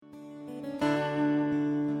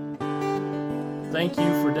Thank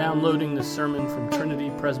you for downloading this sermon from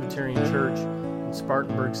Trinity Presbyterian Church in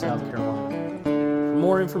Spartanburg, South Carolina. For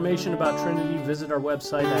more information about Trinity, visit our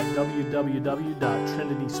website at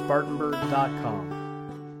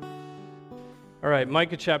www.trinityspartanburg.com. All right,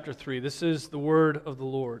 Micah chapter 3. This is the word of the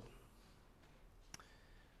Lord.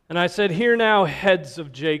 And I said, "Hear now, heads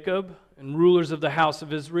of Jacob and rulers of the house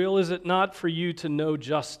of Israel, is it not for you to know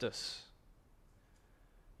justice?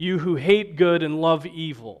 You who hate good and love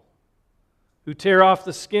evil, who tear off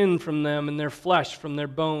the skin from them and their flesh from their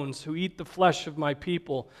bones, who eat the flesh of my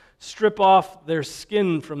people, strip off their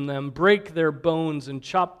skin from them, break their bones and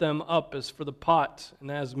chop them up as for the pot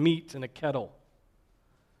and as meat in a kettle.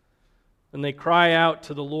 Then they cry out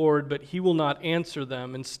to the Lord, but he will not answer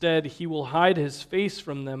them. Instead, he will hide his face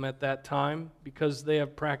from them at that time, because they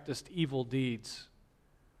have practiced evil deeds.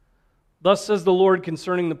 Thus says the Lord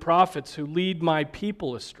concerning the prophets who lead my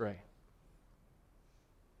people astray.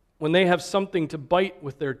 When they have something to bite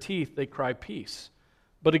with their teeth, they cry peace.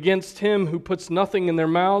 But against him who puts nothing in their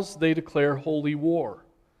mouths, they declare holy war.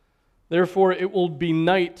 Therefore it will be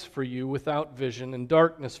night for you without vision, and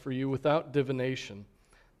darkness for you without divination.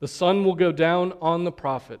 The sun will go down on the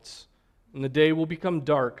prophets, and the day will become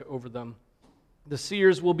dark over them. The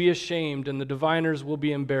seers will be ashamed, and the diviners will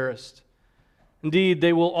be embarrassed. Indeed,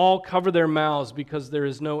 they will all cover their mouths, because there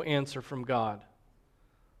is no answer from God.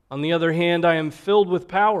 On the other hand, I am filled with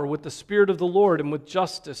power, with the Spirit of the Lord, and with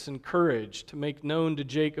justice and courage, to make known to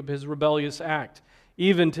Jacob his rebellious act,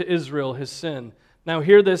 even to Israel his sin. Now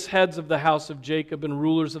hear this, heads of the house of Jacob and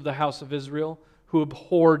rulers of the house of Israel, who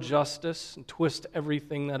abhor justice and twist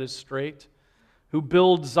everything that is straight, who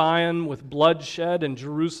build Zion with bloodshed and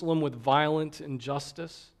Jerusalem with violent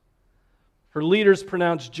injustice. Her leaders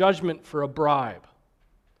pronounce judgment for a bribe.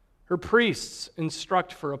 Her priests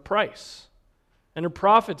instruct for a price, and her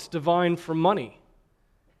prophets divine for money.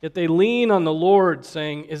 Yet they lean on the Lord,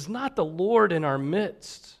 saying, "Is not the Lord in our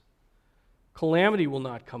midst? Calamity will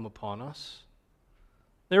not come upon us."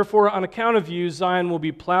 Therefore, on account of you, Zion will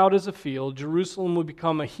be plowed as a field, Jerusalem will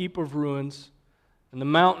become a heap of ruins, and the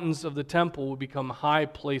mountains of the temple will become high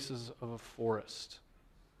places of a forest.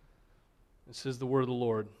 This is the word of the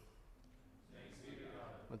Lord.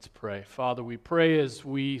 Let's pray. Father, we pray as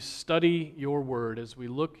we study your word, as we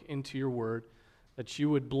look into your word, that you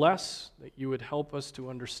would bless, that you would help us to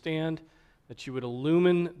understand, that you would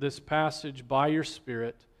illumine this passage by your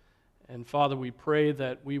Spirit. And Father, we pray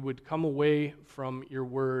that we would come away from your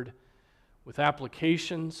word with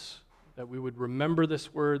applications, that we would remember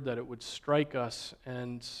this word, that it would strike us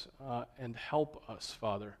and help us,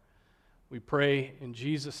 Father. We pray in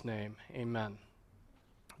Jesus' name, amen.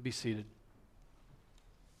 Be seated.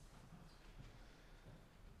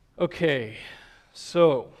 Okay,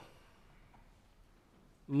 so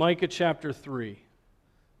Micah chapter 3.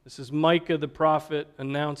 This is Micah the prophet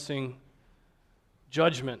announcing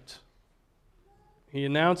judgment. He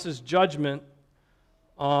announces judgment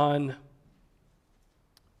on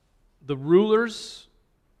the rulers,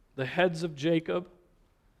 the heads of Jacob.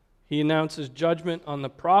 He announces judgment on the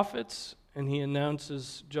prophets, and he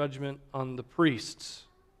announces judgment on the priests.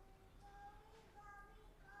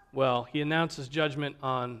 Well, he announces judgment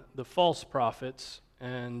on the false prophets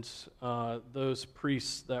and those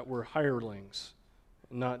priests that were hirelings,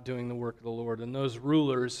 not doing the work of the Lord, and those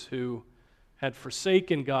rulers who had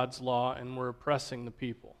forsaken God's law and were oppressing the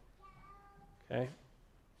people. Okay?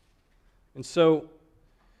 And so,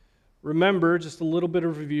 remember, just a little bit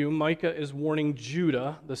of review, Micah is warning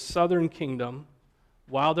Judah, the southern kingdom,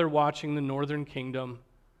 while they're watching the northern kingdom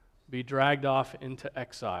be dragged off into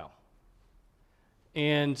exile.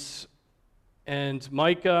 And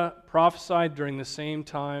Micah prophesied during the same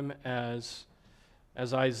time as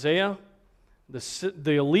Isaiah. The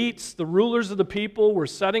elites, the rulers of the people, were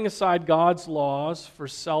setting aside God's laws for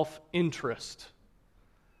self-interest.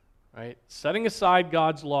 Right? Setting aside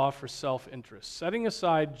God's law for self-interest. Setting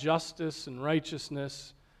aside justice and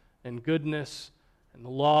righteousness and goodness and the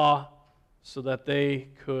law so that they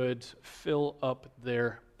could fill up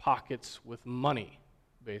their pockets with money,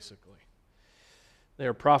 basically. They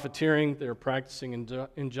are profiteering, they are practicing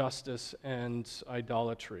injustice and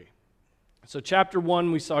idolatry. So chapter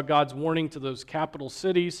 1, we saw God's warning to those capital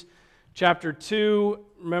cities. Chapter 2,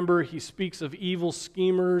 remember, he speaks of evil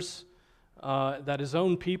schemers, that his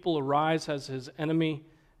own people arise as his enemy.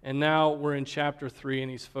 And now we're in chapter 3, and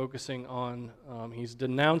he's focusing on, he's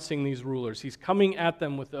denouncing these rulers. He's coming at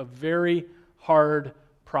them with a very hard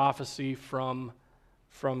prophecy from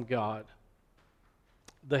God.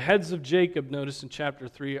 The heads of Jacob, notice in chapter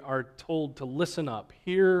 3, are told to listen up.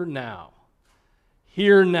 Hear now.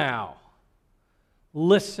 Hear now.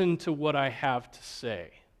 Listen to what I have to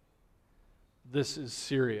say. this is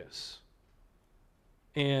serious.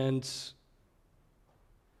 And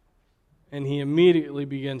he immediately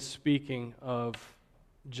begins speaking of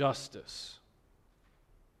justice.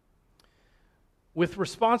 With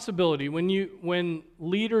responsibility, when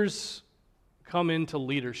leaders come into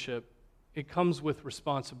leadership, it comes with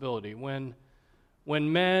responsibility. When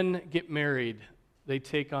men get married, they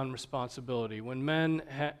take on responsibility. When men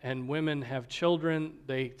and women have children,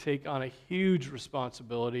 they take on a huge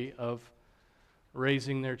responsibility of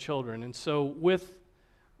raising their children. And so with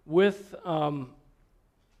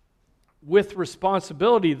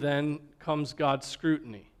responsibility then comes God's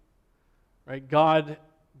scrutiny. Right? God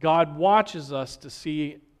watches us to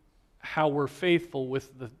see how we're faithful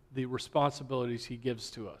with the responsibilities he gives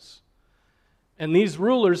to us. And these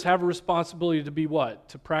rulers have a responsibility to be what?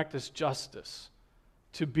 To practice justice,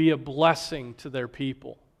 to be a blessing to their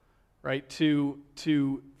people, right? To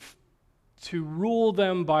rule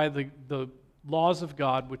them by the laws of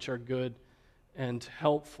God, which are good and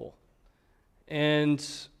helpful. And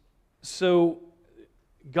so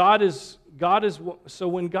so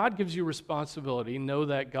when God gives you responsibility, know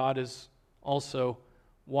that God is also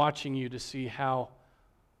watching you to see how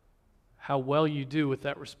well you do with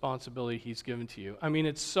that responsibility he's given to you. I mean,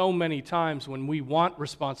 it's so many times when we want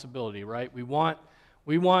responsibility, right? We want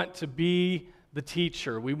to be the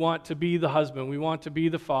teacher, we want to be the husband, we want to be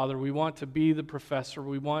the father, we want to be the professor,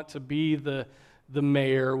 we want to be the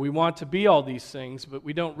mayor, we want to be all these things, but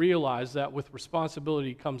we don't realize that with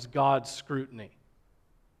responsibility comes God's scrutiny.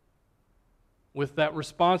 With that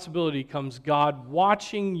responsibility comes God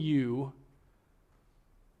watching you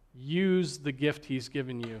use the gift he's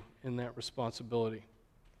given you in that responsibility.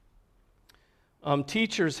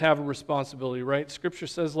 Teachers have a responsibility, right? Scripture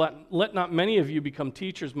says, let not many of you become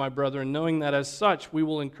teachers, my brethren, knowing that as such we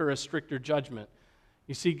will incur a stricter judgment.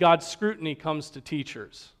 You see, God's scrutiny comes to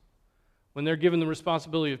teachers. When they're given the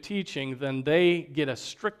responsibility of teaching, then they get a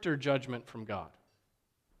stricter judgment from God.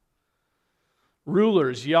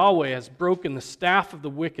 Rulers, Yahweh has broken the staff of the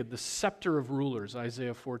wicked, the scepter of rulers,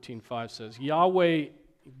 Isaiah 14:5 says. Yahweh,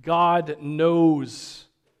 God knows,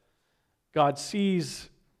 God sees,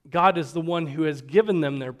 God is the one who has given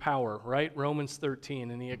them their power, right? Romans 13,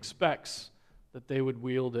 and he expects that they would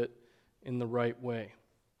wield it in the right way.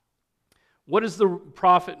 What does the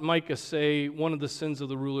prophet Micah say one of the sins of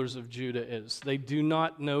the rulers of Judah is? They do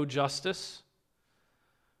not know justice,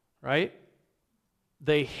 right?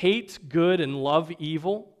 They hate good and love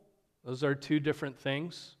evil. Those are two different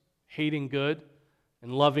things, hating good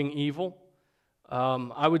and loving evil.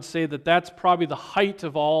 I would say that that's probably the height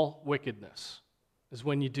of all wickedness, is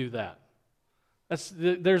when you do that.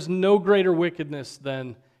 There's no greater wickedness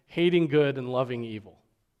than hating good and loving evil.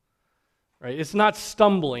 Right? It's not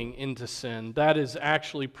stumbling into sin. That is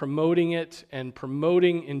actually promoting it and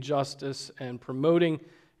promoting injustice and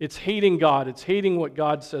it's hating God. It's hating what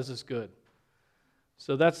God says is good.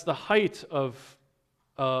 So that's the height of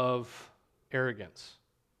arrogance.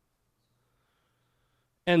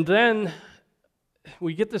 And then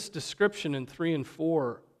we get this description in 3 and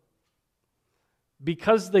 4.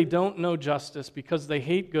 Because they don't know justice, because they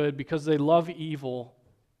hate good, because they love evil,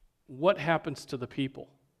 what happens to the people?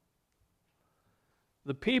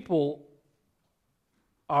 The people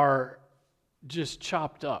are just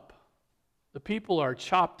chopped up. The people are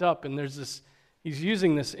chopped up, and there's this, he's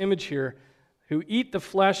using this image here, who eat the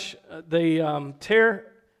flesh, they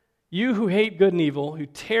tear, you who hate good and evil, who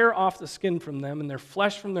tear off the skin from them and their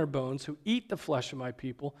flesh from their bones, who eat the flesh of my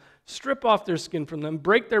people, strip off their skin from them,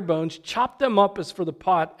 break their bones, chop them up as for the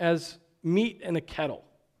pot, as meat in a kettle.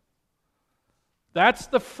 That's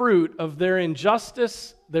the fruit of their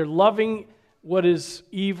injustice, their loving what is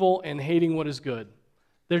evil and hating what is good.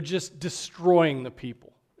 They're just destroying the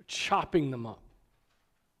people, chopping them up.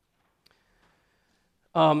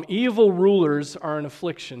 Evil rulers are an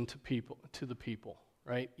affliction to the people,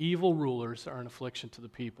 right? Evil rulers are an affliction to the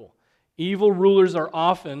people. Evil rulers are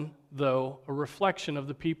often, though, a reflection of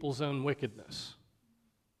the people's own wickedness.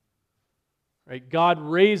 Right? God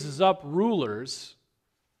raises up rulers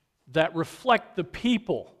that reflect the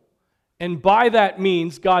people, and by that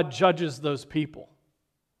means, God judges those people.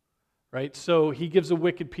 Right? So he gives a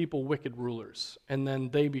wicked people wicked rulers, and then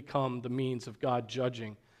they become the means of God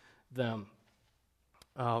judging them.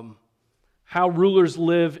 How rulers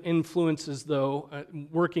live influences, though,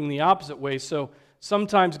 working the opposite way. So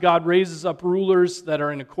sometimes God raises up rulers that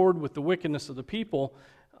are in accord with the wickedness of the people.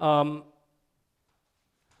 Other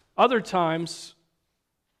times,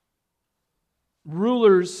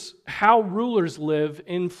 how rulers live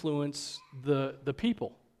influence the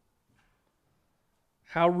people.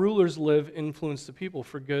 How rulers live influence the people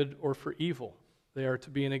for good or for evil. They are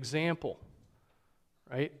to be an example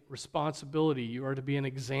right? Responsibility. You are to be an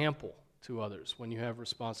example to others when you have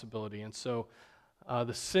responsibility. And so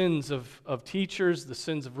the sins of teachers, the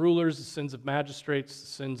sins of rulers, the sins of magistrates, the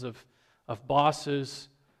sins of bosses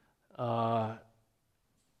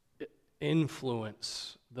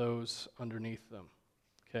influence those underneath them,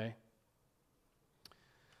 okay?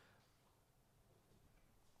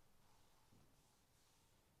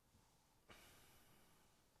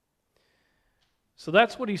 So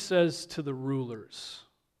that's what he says to the rulers.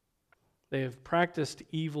 They have practiced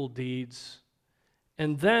evil deeds.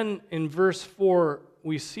 And then in verse 4,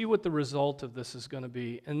 we see what the result of this is going to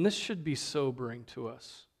be. And this should be sobering to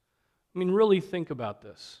us. I mean, really think about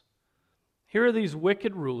this. Here are these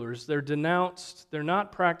wicked rulers. They're denounced. They're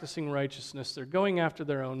not practicing righteousness. They're going after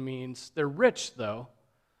their own means. They're rich, though,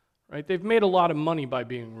 right? They've made a lot of money by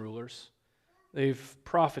being rulers. They've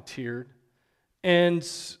profiteered. And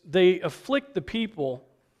they afflict the people,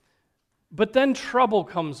 but then trouble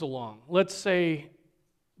comes along. Let's say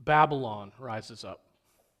Babylon rises up,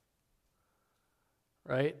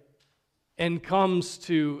 right? And comes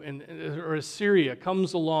to, or Assyria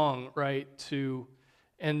comes along, right,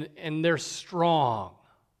 and they're strong.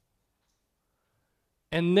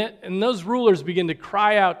 And those rulers begin to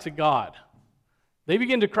cry out to God. They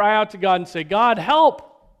begin to cry out to God and say, God, help,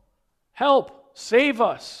 help, save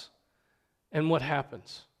us. And what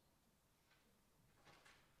happens?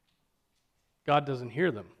 God doesn't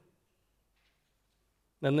hear them.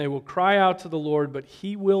 Then they will cry out to the Lord, but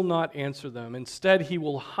he will not answer them. Instead, he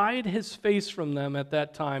will hide his face from them at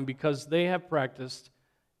that time because they have practiced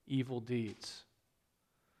evil deeds.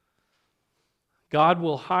 God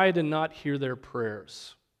will hide and not hear their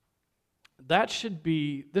prayers. This should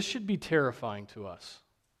be terrifying to us.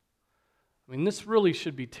 I mean, this really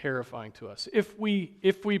should be terrifying to us. If we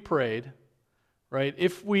prayed, right?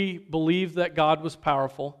 If we believe that God was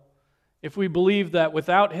powerful, if we believe that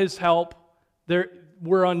without his help,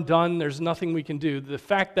 we're undone, there's nothing we can do, the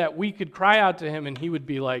fact that we could cry out to him and he would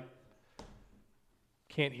be like,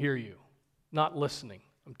 can't hear you, not listening,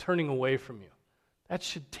 I'm turning away from you, that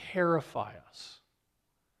should terrify us,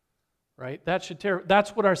 right?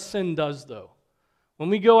 That's what our sin does, though. When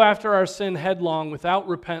we go after our sin headlong without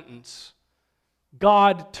repentance,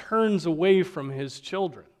 God turns away from his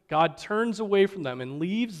children. God turns away from them and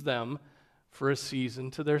leaves them for a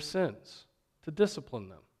season to their sins, to discipline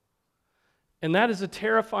them. And that is a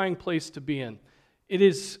terrifying place to be in.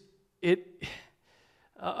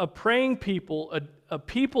 A praying people, a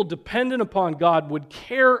people dependent upon God would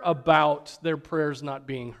care about their prayers not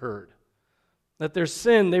being heard. That their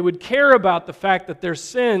sin, they would care about the fact that their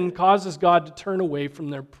sin causes God to turn away from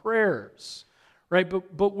their prayers. Right?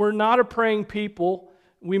 But we're not a praying people.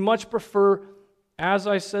 We much prefer, as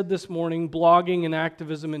I said this morning, blogging and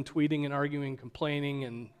activism and tweeting and arguing and complaining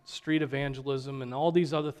and street evangelism and all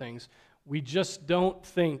these other things. We just don't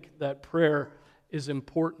think that prayer is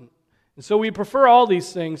important. And so we prefer all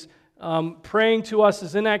these things. Praying to us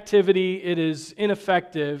is inactivity. It is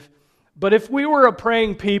ineffective. But if we were a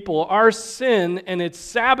praying people, our sin and its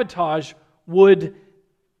sabotage would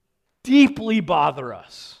deeply bother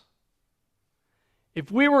us. If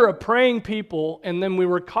we were a praying people and then we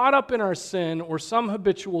were caught up in our sin or some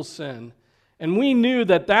habitual sin, and we knew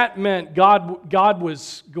that meant God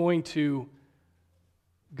was going to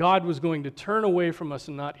turn away from us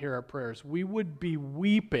and not hear our prayers, we would be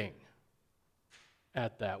weeping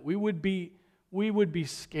at that. We would be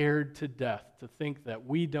scared to death to think that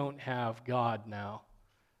we don't have God now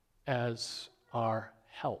as our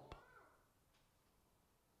help.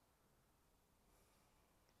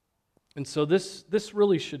 And so this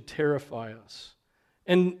really should terrify us.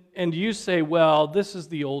 And you say, well, this is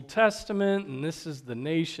the Old Testament, and this is the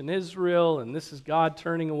nation Israel, and this is God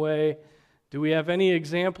turning away. Do we have any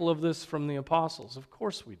example of this from the apostles? Of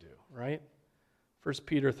course we do, right? 1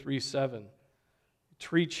 Peter 3:7.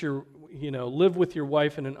 Live with your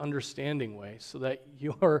wife in an understanding way so that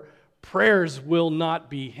your prayers will not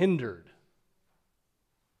be hindered.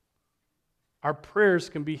 Our prayers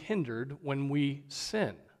can be hindered when we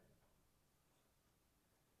sin.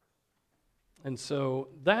 And so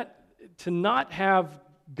to not have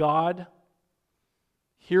God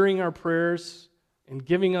hearing our prayers and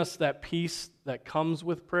giving us that peace that comes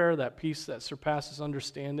with prayer, that peace that surpasses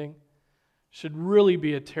understanding, should really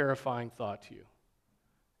be a terrifying thought to you.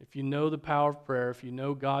 If you know the power of prayer, if you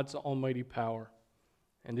know God's almighty power,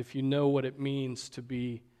 and if you know what it means to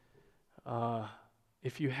be,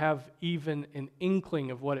 if you have even an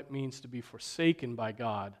inkling of what it means to be forsaken by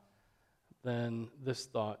God, then this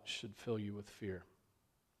thought should fill you with fear.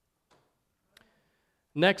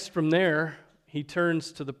 Next, from there, he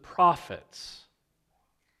turns to the prophets.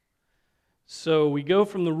 So we go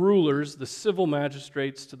from the rulers, the civil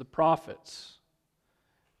magistrates, to the prophets.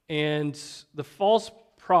 And the false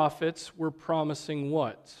prophets were promising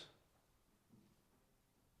what?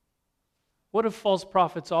 What do false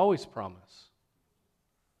prophets always promise?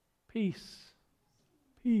 Peace.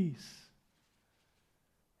 Peace.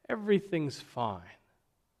 Everything's fine.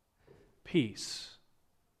 Peace.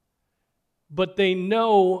 But they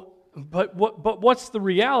know, but what's the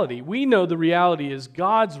reality? We know the reality is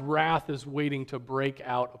God's wrath is waiting to break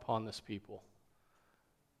out upon this people.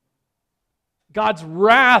 God's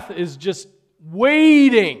wrath is just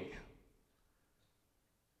waiting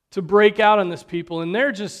to break out on this people. And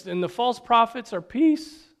the false prophets are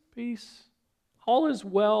peace, peace, all is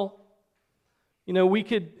well. You know,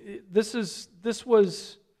 this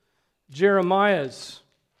was Jeremiah's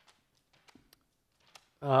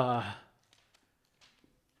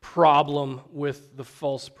problem with the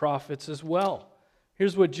false prophets as well.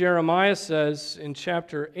 Here's what Jeremiah says in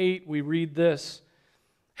chapter 8. We read this.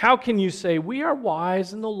 How can you say, we are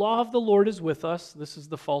wise and the law of the Lord is with us? This is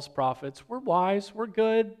the false prophets. We're wise, we're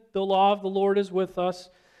good, the law of the Lord is with us.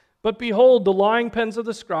 But behold, the lying pens of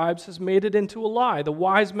the scribes has made it into a lie. The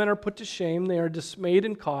wise men are put to shame, they are dismayed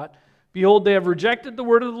and caught. Behold, they have rejected the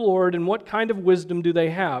word of the Lord, and what kind of wisdom do they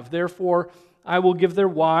have? Therefore, I will give their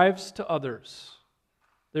wives to others,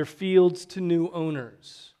 their fields to new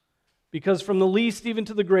owners. Because from the least even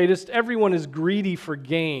to the greatest, everyone is greedy for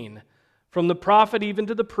gain. From the prophet even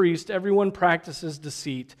to the priest, everyone practices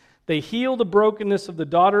deceit. They heal the brokenness of the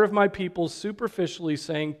daughter of my people superficially,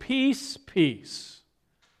 saying, peace, peace.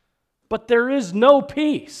 But there is no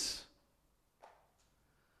peace.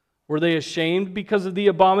 Were they ashamed because of the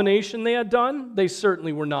abomination they had done? They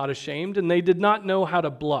certainly were not ashamed, and they did not know how to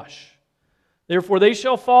blush. Therefore they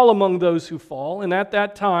shall fall among those who fall, and at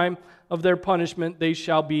that time of their punishment they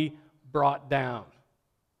shall be brought down,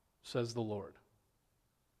 says the Lord.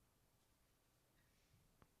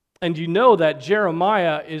 And you know that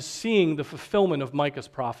Jeremiah is seeing the fulfillment of Micah's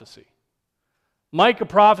prophecy. Micah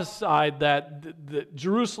prophesied that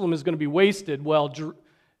Jerusalem is going to be wasted. Well,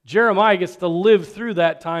 Jeremiah gets to live through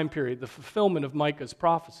that time period, the fulfillment of Micah's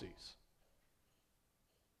prophecies.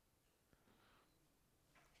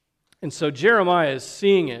 And so Jeremiah is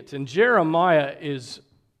seeing it, and Jeremiah is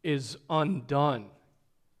undone.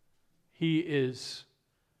 He is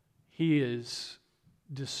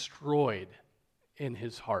destroyed in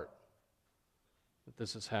his heart that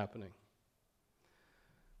this is happening.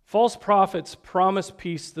 False prophets promise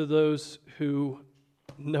peace to those who,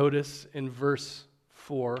 notice in verse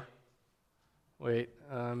 4. Wait,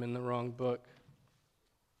 I'm in the wrong book.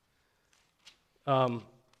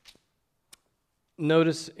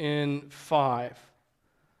 Notice in 5.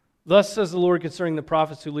 Thus says the Lord concerning the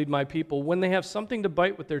prophets who lead my people, when they have something to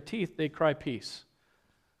bite with their teeth, they cry peace.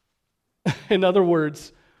 In other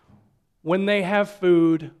words, when they have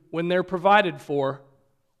food, when they're provided for,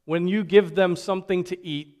 when you give them something to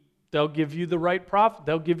eat, they'll give you the right profit.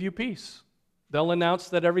 They'll give you peace. They'll announce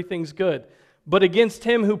that everything's good. But against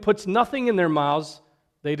him who puts nothing in their mouths,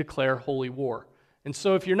 they declare holy war. And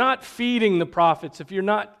so if you're not feeding the prophets, if you're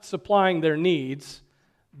not supplying their needs,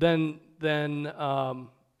 then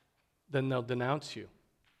they'll denounce you.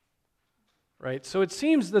 Right? So it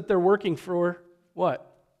seems that they're working for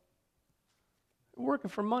what? They're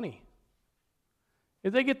working for money.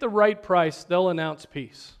 If they get the right price, they'll announce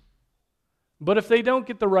peace. But if they don't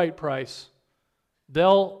get the right price,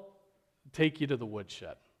 they'll take you to the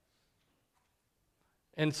woodshed.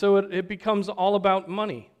 And so it becomes all about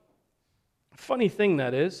money. Funny thing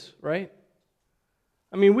that is, right?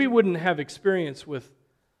 I mean, we wouldn't have experience with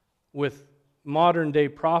modern day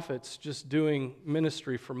prophets just doing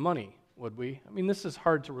ministry for money, would we? I mean, this is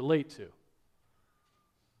hard to relate to. I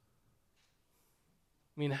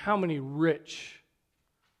mean, how many rich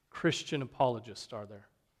Christian apologists are there?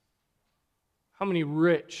 How many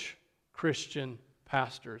rich Christian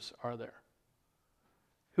pastors are there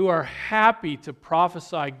who are happy to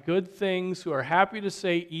prophesy good things, who are happy to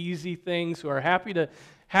say easy things, who are happy to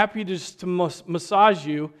just to massage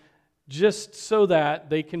you just so that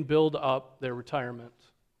they can build up their retirement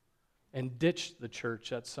and ditch the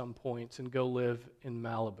church at some point and go live in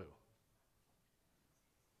Malibu?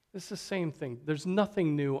 It's the same thing. There's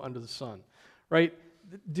nothing new under the sun, right?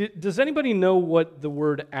 Does anybody know what the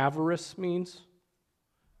word avarice means?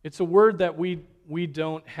 It's a word that we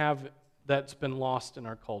don't have, that's been lost in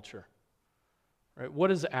our culture. Right?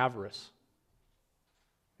 What is avarice?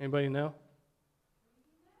 Anybody know?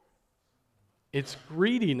 It's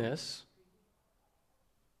greediness,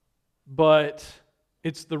 but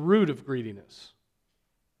it's the root of greediness,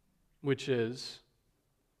 which is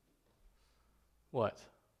what?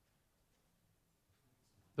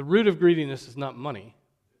 The root of greediness is not money.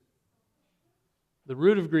 The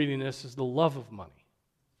root of greediness is the love of money.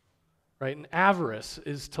 Right? And avarice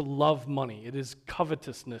is to love money. It is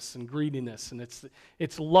covetousness and greediness, and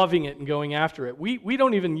it's loving it and going after it. We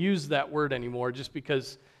don't even use that word anymore just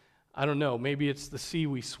because, I don't know, maybe it's the sea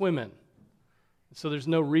we swim in. So there's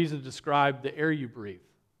no reason to describe the air you breathe.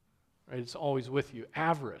 Right? It's always with you.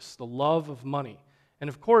 Avarice, the love of money. And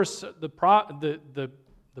of course, the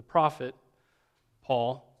prophet,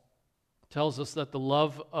 Paul, tells us that the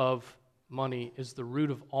love of money is the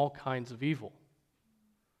root of all kinds of evil.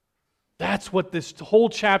 That's what this whole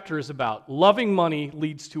chapter is about. Loving money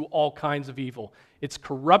leads to all kinds of evil. It's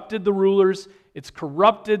corrupted the rulers, it's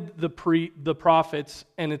corrupted the prophets,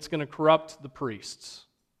 and it's going to corrupt the priests.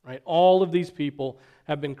 Right? All of these people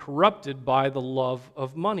have been corrupted by the love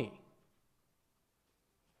of money.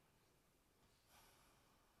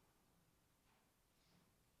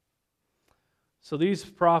 So these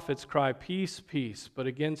prophets cry, peace, peace, but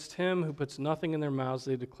against him who puts nothing in their mouths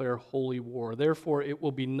they declare holy war. Therefore it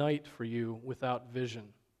will be night for you without vision.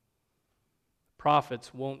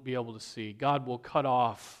 Prophets won't be able to see. God will cut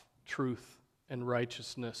off truth and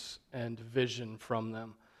righteousness and vision from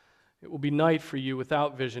them. It will be night for you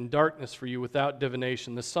without vision, darkness for you without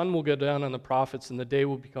divination. The sun will go down on the prophets and the day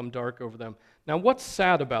will become dark over them. Now what's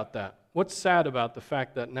sad about that? What's sad about the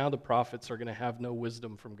fact that now the prophets are going to have no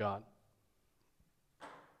wisdom from God?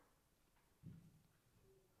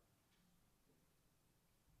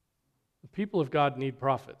 The people of God need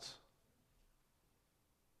prophets.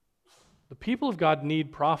 The people of God need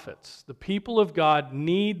prophets. The people of God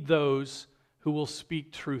need those who will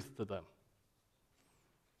speak truth to them.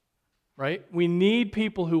 Right? We need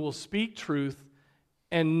people who will speak truth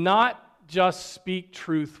and not just speak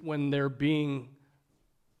truth when they're being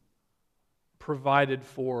provided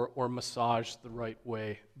for or massaged the right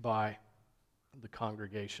way by the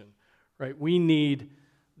congregation. Right? We need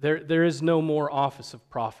There is no more office of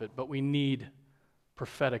prophet, but we need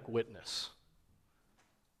prophetic witness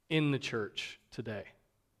in the church today,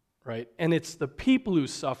 right? And it's the people who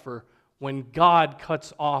suffer when God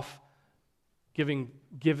cuts off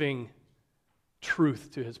giving truth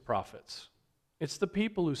to his prophets. It's the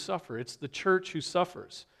people who suffer. It's the church who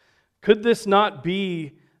suffers. Could this not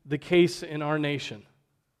be the case in our nation?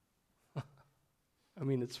 I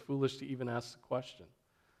mean, it's foolish to even ask the question.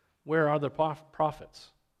 Where are the prophets?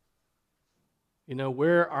 You know,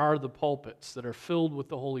 where are the pulpits that are filled with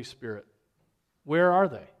the Holy Spirit? Where are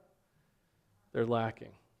they? They're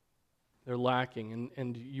lacking. They're lacking,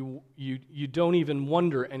 and you don't even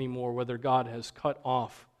wonder anymore whether God has cut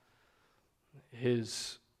off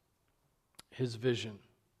his vision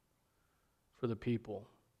for the people.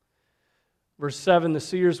 Verse 7, the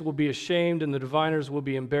seers will be ashamed and the diviners will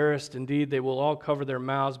be embarrassed. Indeed, they will all cover their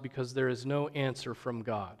mouths because there is no answer from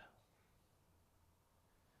God.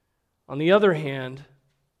 On the other hand,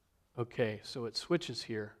 okay, so it switches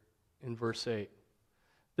here in verse 8.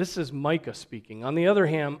 This is Micah speaking. On the other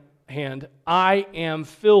hand, I am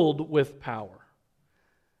filled with power.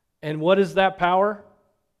 And what is that power?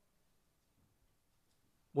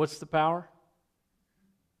 What's the power?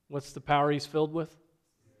 What's the power he's filled with?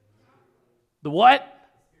 The what?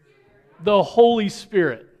 The Holy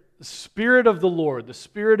Spirit. The Spirit of the Lord, the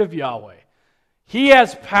Spirit of Yahweh. He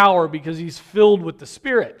has power because he's filled with the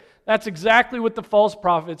Spirit. That's exactly what the false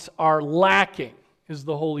prophets are lacking, is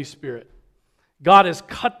the Holy Spirit. God has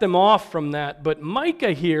cut them off from that, but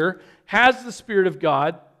Micah here has the Spirit of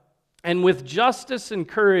God, and with justice and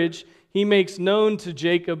courage, he makes known to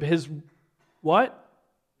Jacob his what?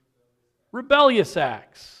 Rebellious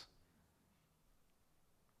acts.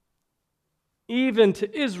 Even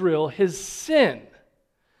to Israel, his sin.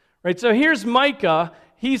 Right, so here's Micah.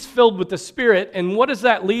 He's filled with the Spirit, and what does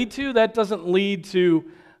that lead to? That doesn't lead to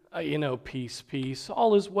peace, peace.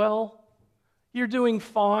 All is well. You're doing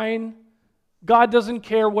fine. God doesn't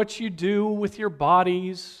care what you do with your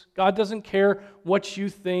bodies. God doesn't care what you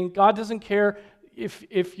think. God doesn't care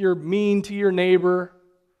if you're mean to your neighbor.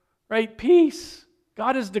 Right? Peace.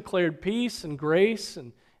 God has declared peace and grace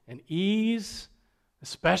and ease,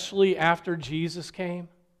 especially after Jesus came.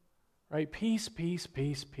 Right? Peace, peace,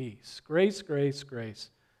 peace, peace. Grace, grace, grace,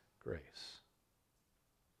 grace.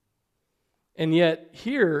 And yet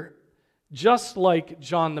here, just like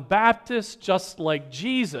John the Baptist, just like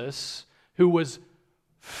Jesus, who was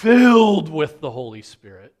filled with the Holy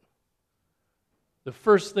Spirit, the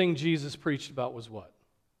first thing Jesus preached about was what?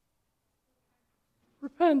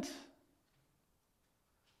 Repent.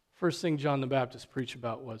 First thing John the Baptist preached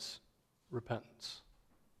about was repentance.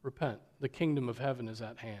 Repent. The kingdom of heaven is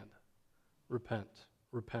at hand. Repent.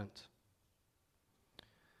 Repent.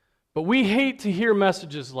 But we hate to hear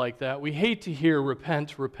messages like that. We hate to hear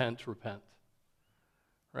repent, repent, repent.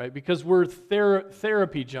 Right? Because we're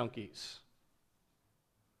therapy junkies.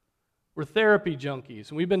 We're therapy junkies.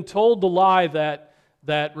 And we've been told the lie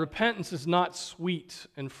that repentance is not sweet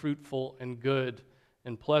and fruitful and good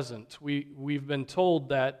and pleasant. We've been told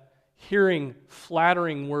that hearing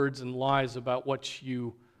flattering words and lies about what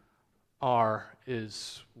you are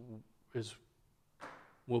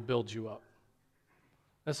will build you up.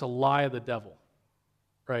 That's a lie of the devil,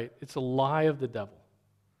 right? It's a lie of the devil.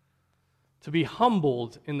 To be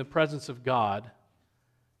humbled in the presence of God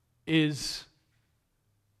is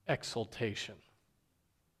exaltation,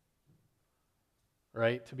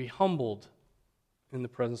 right? To be humbled in the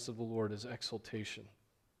presence of the Lord is exaltation.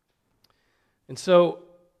 And so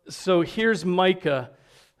here's Micah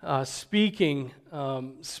speaking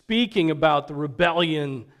about the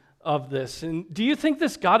rebellion of this. And do you think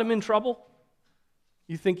this got him in trouble?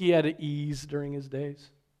 You think he had ease during his days?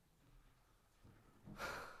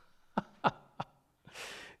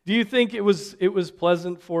 Do you think it was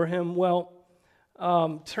pleasant for him? Well,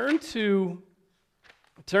 turn to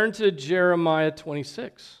Jeremiah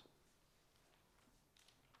 26.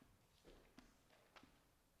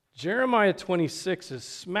 Jeremiah 26 is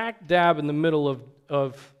smack dab in the middle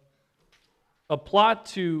of a plot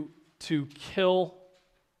to kill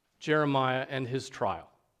Jeremiah and his trial.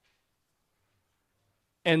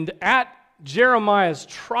 And at Jeremiah's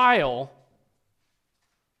trial,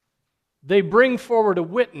 they bring forward a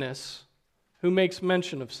witness who makes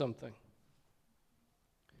mention of something.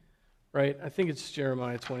 Right? I think it's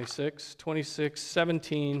Jeremiah 26,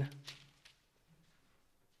 17.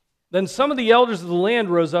 Then some of the elders of the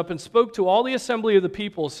land rose up and spoke to all the assembly of the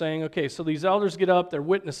people, saying, okay, so these elders get up, they're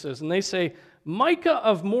witnesses, and they say, Micah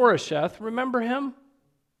of Moresheth, remember him?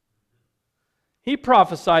 He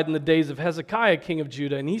prophesied in the days of Hezekiah, king of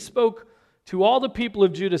Judah, and he spoke to all the people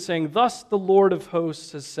of Judah, saying, thus the Lord of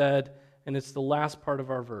hosts has said, and it's the last part of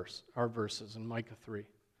our verses in Micah 3.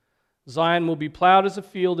 Zion will be plowed as a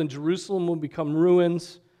field, and Jerusalem will become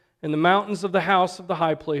ruins, and the mountains of the house of the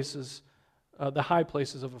high places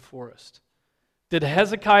of a forest. Did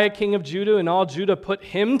Hezekiah, king of Judah, and all Judah put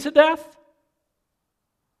him to death?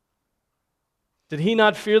 Did he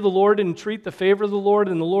not fear the Lord and entreat the favor of the Lord,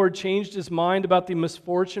 and the Lord changed his mind about the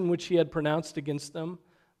misfortune which he had pronounced against them?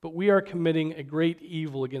 But we are committing a great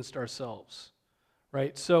evil against ourselves.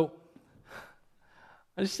 Right? So,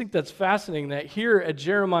 I just think that's fascinating that here at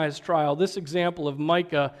Jeremiah's trial, this example of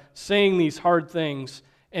Micah saying these hard things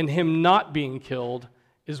and him not being killed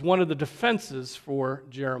is one of the defenses for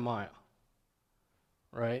Jeremiah.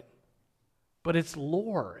 Right? But it's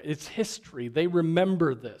lore, it's history. They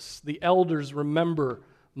remember this. The elders remember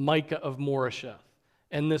Micah of Moresheth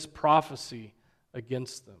and this prophecy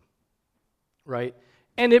against them. Right?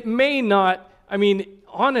 And it may not,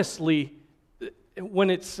 honestly,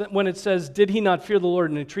 when it says, did he not fear the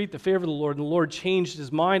Lord and entreat the favor of the Lord, and the Lord changed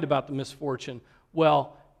his mind about the misfortune,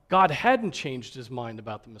 well, God hadn't changed his mind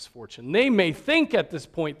about the misfortune. They may think at this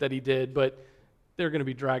point that he did, but they're going to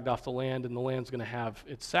be dragged off the land, and the land's going to have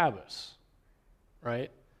its Sabbaths.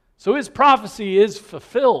 Right? So his prophecy is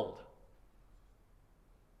fulfilled.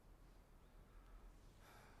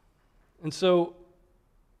 And so,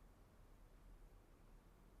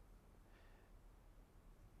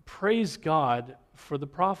 praise God for the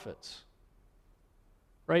prophets.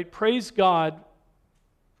 Right? Praise God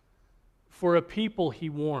for a people he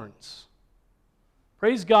warns.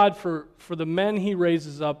 Praise God for the men he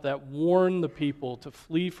raises up that warn the people to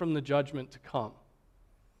flee from the judgment to come.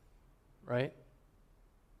 Right?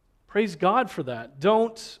 Praise God for that.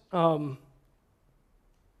 Don't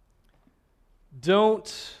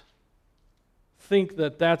think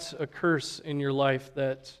that that's a curse in your life,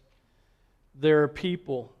 that there are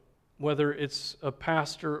people, whether it's a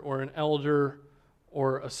pastor or an elder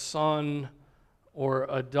or a son or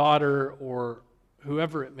a daughter or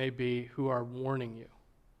whoever it may be, who are warning you.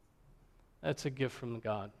 That's a gift from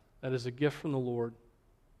God. That is a gift from the Lord.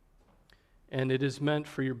 And it is meant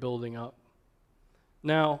for your building up.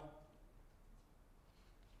 Now,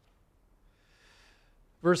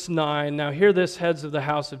 verse 9, now hear this, heads of the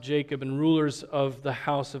house of Jacob and rulers of the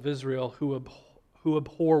house of Israel, who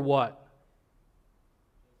abhor what?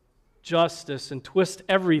 Justice, and twist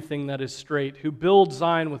everything that is straight, who build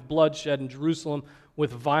Zion with bloodshed and Jerusalem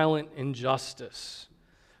with violent injustice.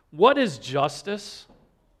 What is justice?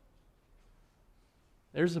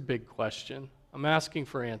 There's a big question. I'm asking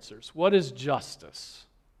for answers. What is justice?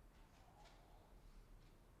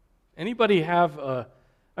 Anybody have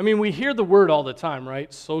we hear the word all the time,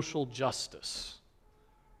 right? Social justice.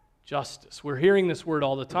 Justice. We're hearing this word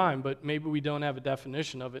all the time, but maybe we don't have a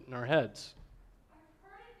definition of it in our heads.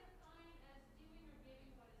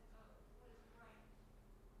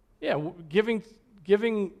 Yeah,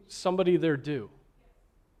 giving somebody their due.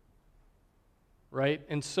 Right?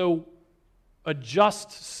 And so a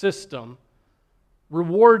just system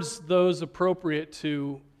rewards those appropriate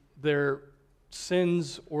to their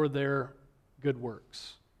sins or their good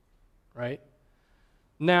works. Right?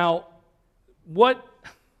 Now,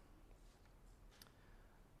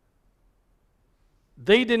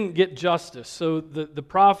 they didn't get justice. So the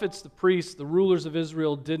prophets, the priests, the rulers of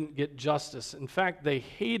Israel didn't get justice. In fact, they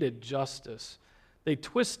hated justice. They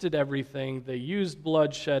twisted everything. They used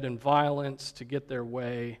bloodshed and violence to get their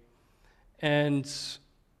way. And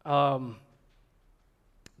that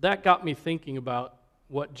got me thinking about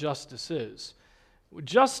what justice is.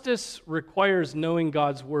 Justice requires knowing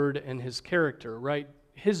God's word and his character, right?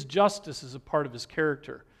 His justice is a part of his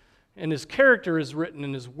character. And his character is written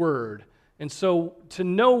in his word. And so to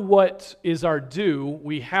know what is our due,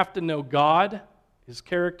 we have to know God, his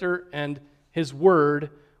character, and his word,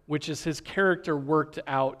 which is his character worked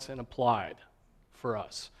out and applied for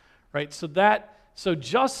us. Right? So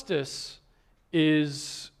justice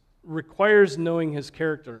requires knowing his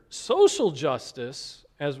character. Social justice,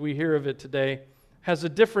 as we hear of it today, has a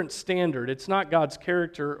different standard. It's not God's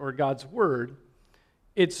character or God's word.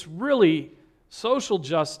 It's really, social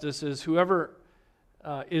justice is whoever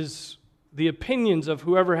is the opinions of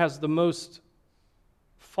whoever has the most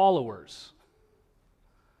followers.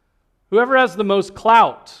 Whoever has the most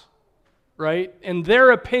clout, right? And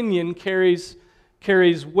their opinion carries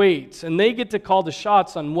weight. And they get to call the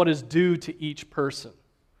shots on what is due to each person.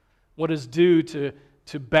 What is due to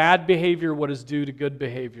bad behavior, what is due to good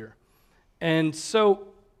behavior. And so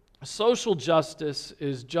social justice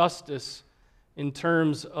is justice in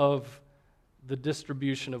terms of the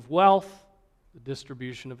distribution of wealth, the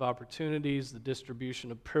distribution of opportunities, the distribution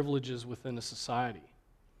of privileges within a society.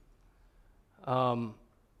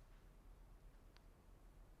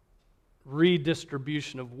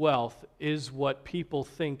 Redistribution of wealth is what people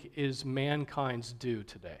think is mankind's due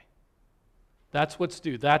today. That's what's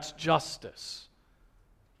due. That's justice.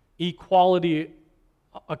 Equality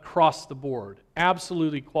across the board.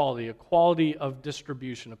 Absolute equality. Equality of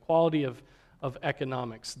distribution. Equality of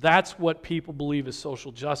economics. That's what people believe is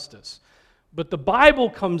social justice. But the Bible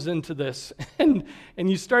comes into this, and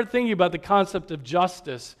you start thinking about the concept of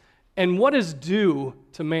justice, and what is due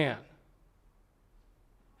to man?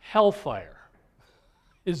 Hellfire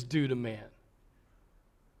is due to man.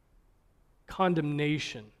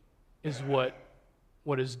 Condemnation is what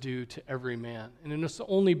is due to every man. And it's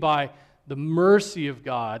only by the mercy of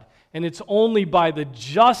God, and it's only by the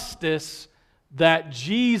justice that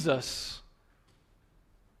Jesus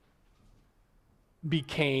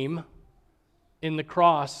became in the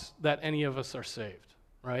cross that any of us are saved,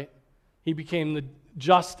 right? He became the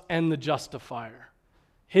just and the justifier.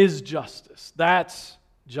 His justice. That's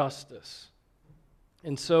justice.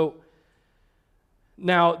 And so,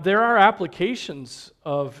 now there are applications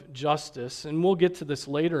of justice, and we'll get to this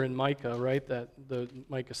later in Micah, right? That the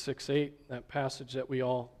Micah 6:8, that passage that we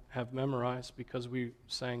all have memorized because we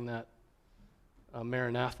sang that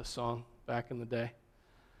Maranatha song back in the day.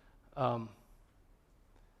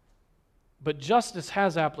 But justice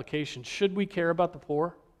has application. Should we care about the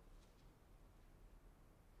poor?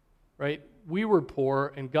 Right? We were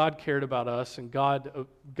poor, and God cared about us, and God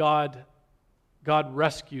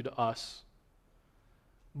rescued us.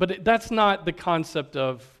 But that's not the concept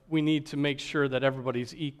of we need to make sure that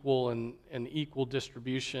everybody's equal and equal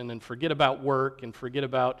distribution, and forget about work and forget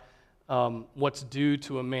about what's due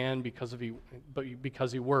to a man because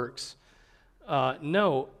he works.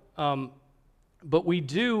 No, but we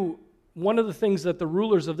do. One of the things that the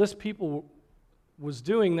rulers of this people was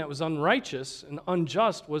doing that was unrighteous and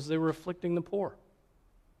unjust was they were afflicting the poor.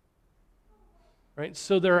 Right?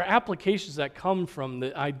 So there are applications that come from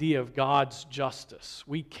the idea of God's justice.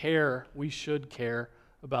 We should care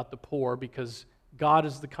about the poor because God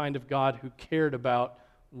is the kind of God who cared about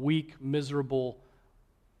weak, miserable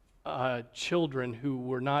children who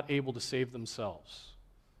were not able to save themselves.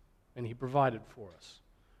 And he provided for us.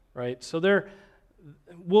 Right? So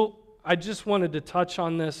I just wanted to touch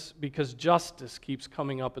on this because justice keeps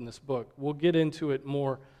coming up in this book. We'll get into it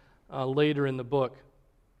more later in the book,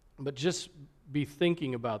 but just be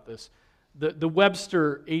thinking about this. The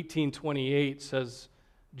Webster 1828 says,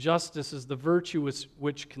 justice is the virtue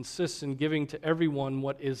which consists in giving to everyone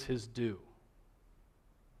what is his due.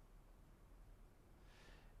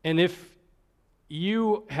 And if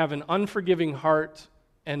you have an unforgiving heart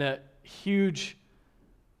and a huge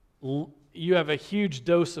you have a huge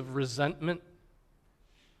dose of resentment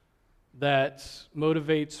that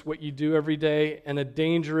motivates what you do every day, and a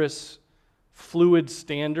dangerous, fluid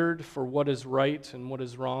standard for what is right and what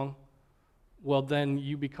is wrong, well, then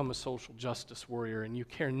you become a social justice warrior and you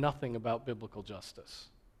care nothing about biblical justice,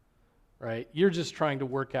 right? You're just trying to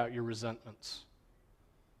work out your resentments.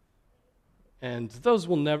 And those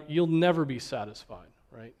you'll never be satisfied,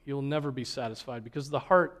 right? You'll never be satisfied because the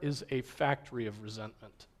heart is a factory of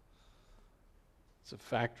resentment. It's a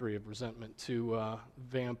factory of resentment, to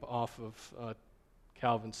vamp off of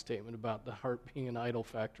Calvin's statement about the heart being an idol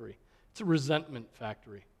factory. It's a resentment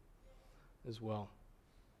factory as well.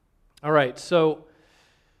 All right, so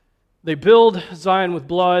they build Zion with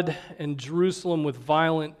blood and Jerusalem with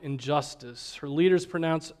violent injustice. Her leaders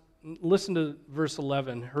pronounce, listen to verse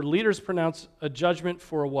 11, her leaders pronounce a judgment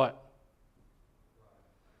for a what?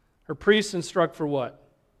 Her priests instruct for what?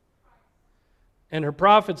 And her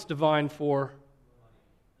prophets divine for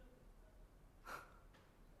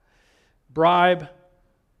bribe,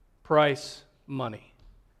 price, money.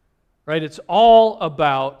 Right? It's all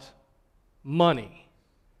about money.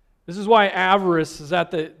 This is why avarice is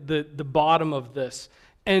at the bottom of this.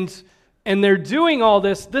 And they're doing all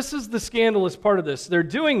this. This is the scandalous part of this. They're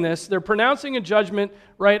doing this. They're pronouncing a judgment,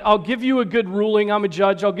 right? I'll give you a good ruling. I'm a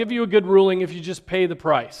judge. I'll give you a good ruling if you just pay the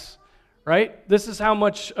price. Right? This is how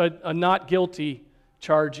much a not guilty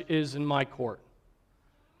charge is in my court.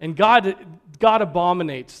 And God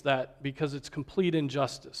abominates that because it's complete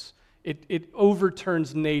injustice. It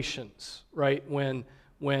overturns nations, right, when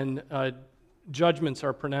judgments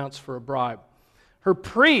are pronounced for a bribe. Her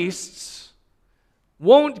priests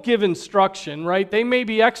won't give instruction, right? They may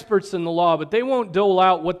be experts in the law, but they won't dole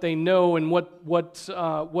out what they know and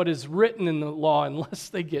what is written in the law unless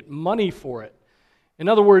they get money for it. In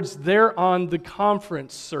other words, they're on the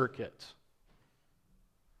conference circuit.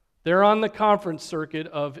 They're on the conference circuit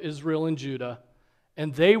of Israel and Judah,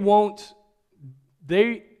 and they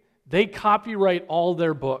copyright all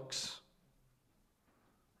their books.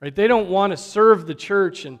 Right? They don't want to serve the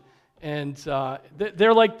church, and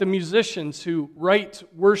they're like the musicians who write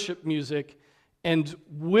worship music and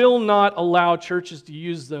will not allow churches to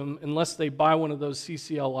use them unless they buy one of those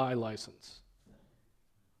CCLI licenses,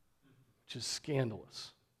 which is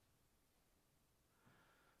scandalous.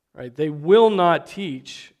 Right? They will not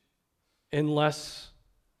teach unless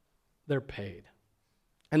they're paid.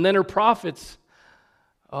 And then her prophets,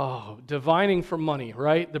 divining for money,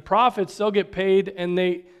 right? The prophets, they'll get paid, and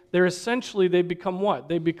they become what?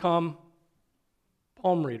 They become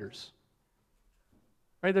palm readers.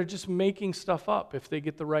 Right? They're just making stuff up if they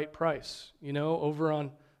get the right price. You know, over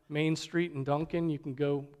on Main Street in Duncan, you can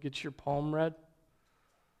go get your palm read.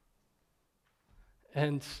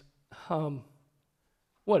 And it's $20.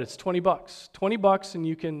 $20, and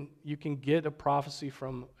you can get a prophecy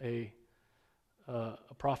from a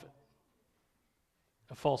prophet.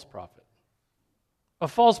 A false prophet. A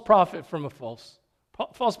false prophet from a false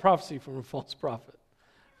prophecy from a false prophet.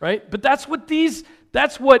 Right? But that's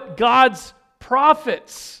what God's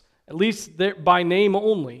prophets, at least by name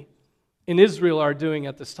only, in Israel are doing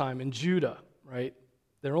at this time, in Judah, right?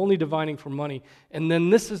 They're only divining for money. And then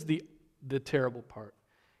this is the terrible part.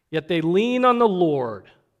 Yet they lean on the Lord,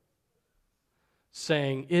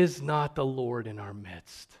 saying, "Is not the Lord in our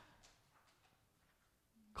midst?"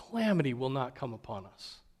 Calamity will not come upon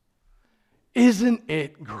us. Isn't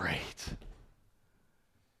it great?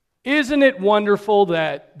 Isn't it wonderful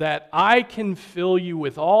that I can fill you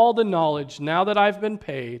with all the knowledge now that I've been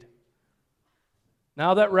paid,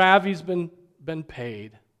 now that Ravi's been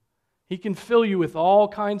paid? He can fill you with all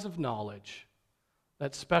kinds of knowledge,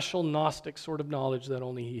 that special Gnostic sort of knowledge that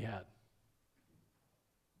only he had.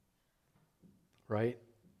 Right?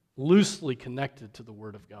 Loosely connected to the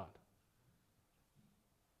Word of God.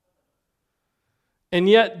 And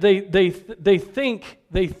yet they think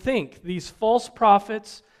these false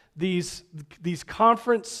prophets, these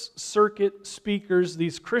conference circuit speakers,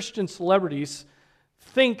 these Christian celebrities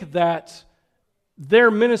think that their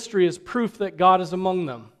ministry is proof that God is among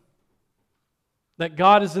them, that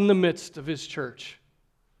God is in the midst of His church.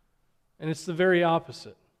 And it's the very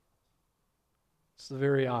opposite. It's the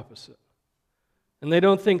very opposite. And they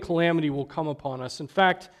don't think calamity will come upon us. In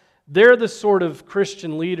fact, they're the sort of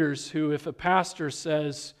Christian leaders who, if a pastor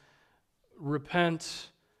says,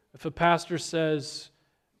 repent, if a pastor says,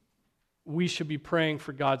 we should be praying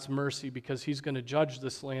for God's mercy because He's going to judge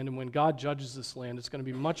this land, and when God judges this land, it's going to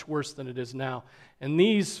be much worse than it is now. And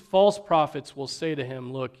these false prophets will say to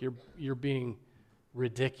him, look, you're being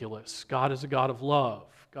ridiculous. God is a God of love.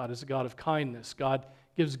 God is a God of kindness. God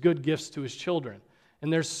gives good gifts to His children.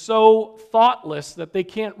 And they're so thoughtless that they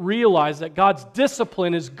can't realize that God's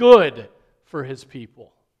discipline is good for his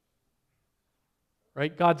people.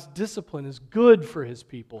 Right? God's discipline is good for his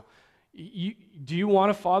people. Do you want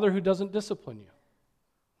a father who doesn't discipline you?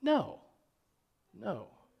 No. No.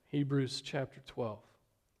 Hebrews chapter 12.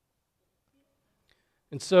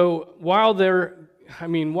 And so while they're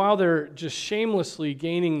just shamelessly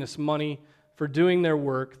gaining this money for doing their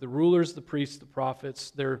work, the rulers, the priests, the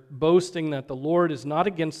prophets, they're boasting that the Lord is not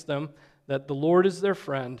against them, that the Lord is their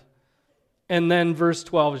friend. And then verse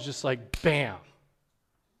 12 is just like, bam.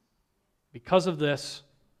 Because of this,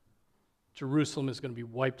 Jerusalem is going to be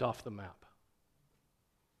wiped off the map.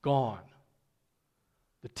 Gone.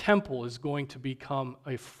 The temple is going to become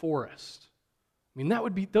a forest. I mean,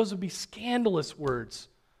 those would be scandalous words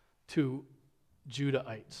to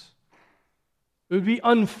Judahites. It would be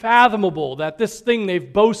unfathomable that this thing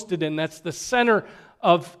they've boasted in, that's the center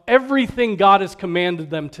of everything God has commanded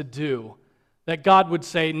them to do, that God would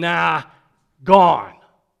say, nah, gone.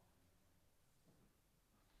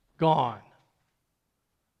 Gone.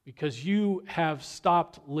 Because you have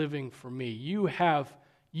stopped living for me. You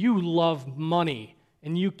love money,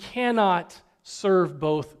 and you cannot serve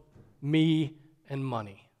both me and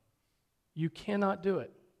money. You cannot do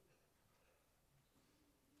it.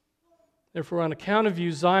 Therefore, on account of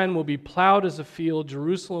you, Zion will be plowed as a field,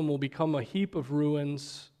 Jerusalem will become a heap of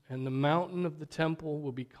ruins, and the mountain of the temple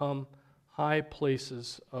will become high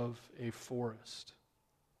places of a forest.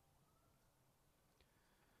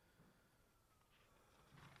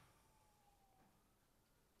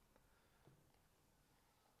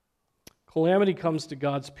 Calamity comes to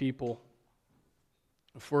God's people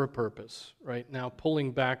for a purpose, right? Now,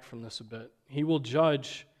 pulling back from this a bit, he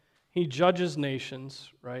judges nations,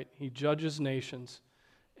 right? He judges nations,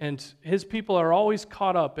 and his people are always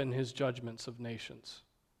caught up in his judgments of nations,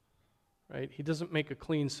 right? He doesn't make a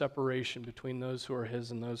clean separation between those who are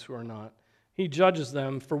his and those who are not. He judges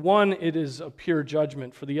them. For one, it is a pure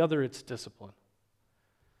judgment. For the other, it's discipline.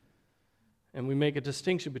 And we make a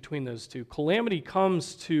distinction between those two. Calamity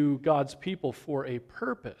comes to God's people for a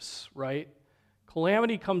purpose, right?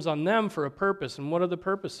 Calamity comes on them for a purpose. And what are the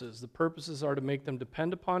purposes? The purposes are to make them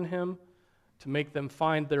depend upon him, to make them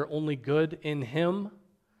find their only good in him,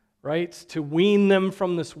 right? To wean them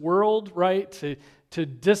from this world, right? To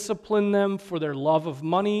discipline them for their love of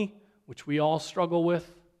money, which we all struggle with.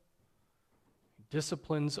 He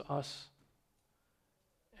disciplines us.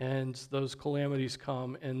 And those calamities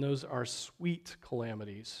come, and those are sweet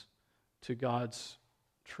calamities to God's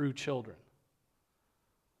true children,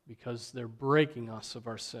 because they're breaking us of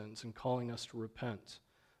our sins and calling us to repent.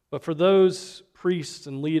 But for those priests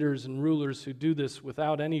and leaders and rulers who do this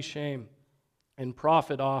without any shame and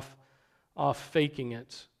profit off faking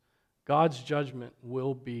it, God's judgment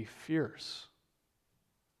will be fierce.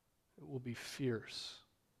 It will be fierce.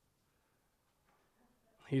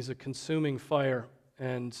 He's a consuming fire.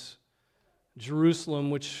 And Jerusalem,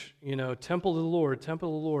 which, temple of the Lord,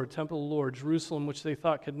 temple of the Lord, temple of the Lord, Jerusalem, which they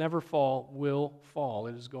thought could never fall, will fall.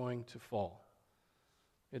 It is going to fall.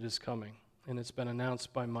 It is coming. And it's been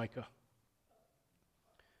announced by Micah.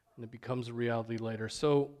 And it becomes a reality later.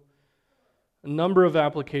 So, a number of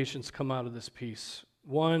applications come out of this piece.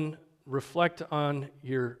 One, reflect on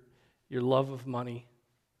your love of money,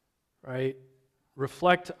 right?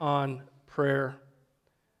 Reflect on prayer.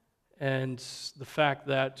 And the fact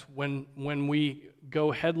that when we go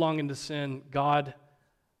headlong into sin, God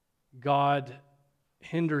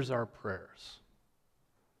hinders our prayers.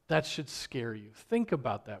 That should scare you. Think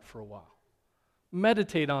about that for a while.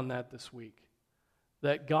 Meditate on that this week.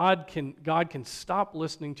 That God can stop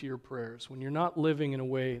listening to your prayers when you're not living in a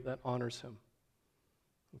way that honors him.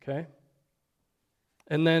 Okay?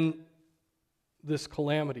 And then this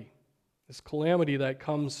calamity that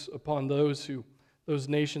comes upon those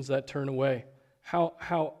nations that turn away. How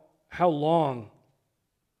long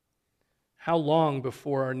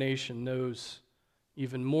before our nation knows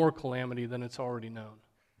even more calamity than it's already known?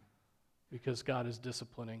 Because God is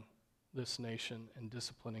disciplining this nation and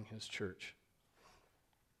disciplining his church.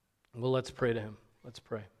 Well, let's pray to him. Let's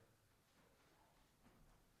pray.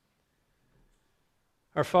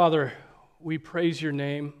 Our Father, we praise your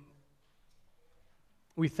name.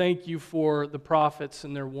 We thank you for the prophets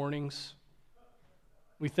and their warnings.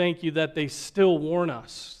 We thank you that they still warn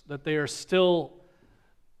us, that they are still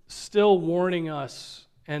warning us,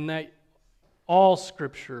 and that all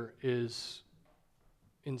Scripture is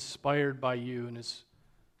inspired by you and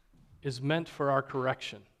is meant for our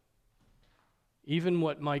correction. Even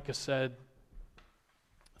what Micah said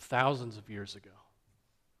thousands of years ago.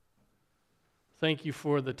 Thank you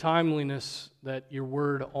for the timeliness that your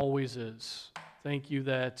word always is. Thank you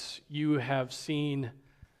that you have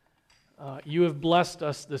you have blessed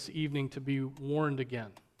us this evening to be warned again.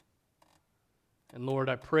 And Lord,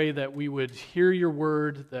 I pray that we would hear your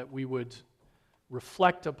word, that we would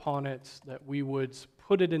reflect upon it, that we would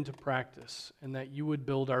put it into practice, and that you would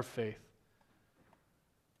build our faith.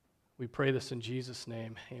 We pray this in Jesus'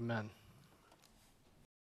 name. Amen.